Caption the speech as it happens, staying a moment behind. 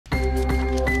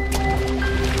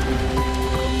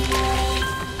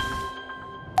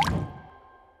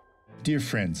Dear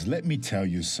friends, let me tell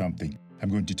you something. I'm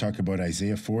going to talk about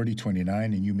Isaiah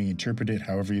 40:29, and you may interpret it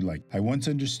however you like. I once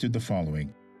understood the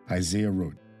following. Isaiah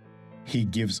wrote, "He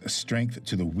gives strength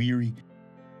to the weary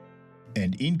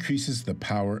and increases the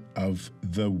power of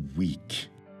the weak."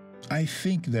 I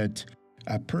think that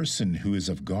a person who is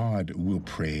of God will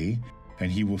pray,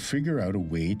 and he will figure out a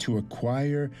way to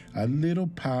acquire a little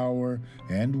power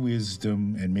and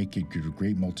wisdom and make it a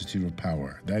great multitude of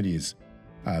power. That is,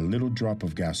 a little drop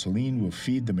of gasoline will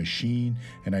feed the machine,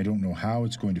 and I don't know how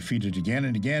it's going to feed it again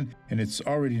and again, and it's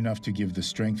already enough to give the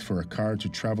strength for a car to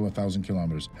travel 1,000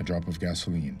 kilometers, a drop of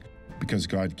gasoline. Because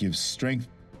God gives strength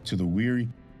to the weary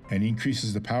and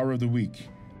increases the power of the weak.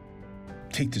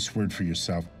 Take this word for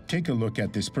yourself. Take a look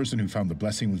at this person who found the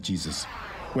blessing with Jesus.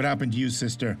 What happened to you,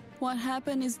 sister? What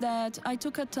happened is that I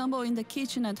took a tumble in the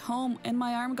kitchen at home and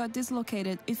my arm got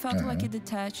dislocated. It felt like it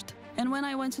detached. And when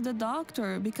I went to the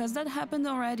doctor, because that happened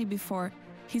already before,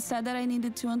 he said that I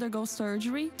needed to undergo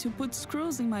surgery to put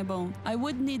screws in my bone. I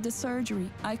would need the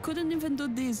surgery. I couldn't even do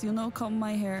this, comb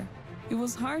my hair. It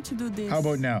was hard to do this. How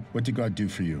about now? What did God do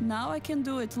for you? Now I can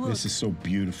do it. Look. This is so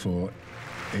beautiful.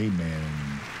 Amen.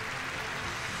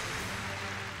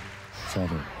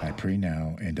 Father, I pray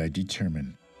now and I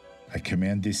determine. I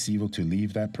command this evil to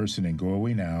leave that person and go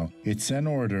away now. It's an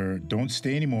order. Don't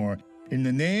stay anymore. In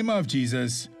the name of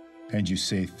Jesus. And you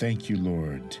say, thank you,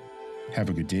 Lord. Have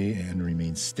a good day and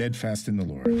remain steadfast in the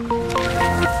Lord.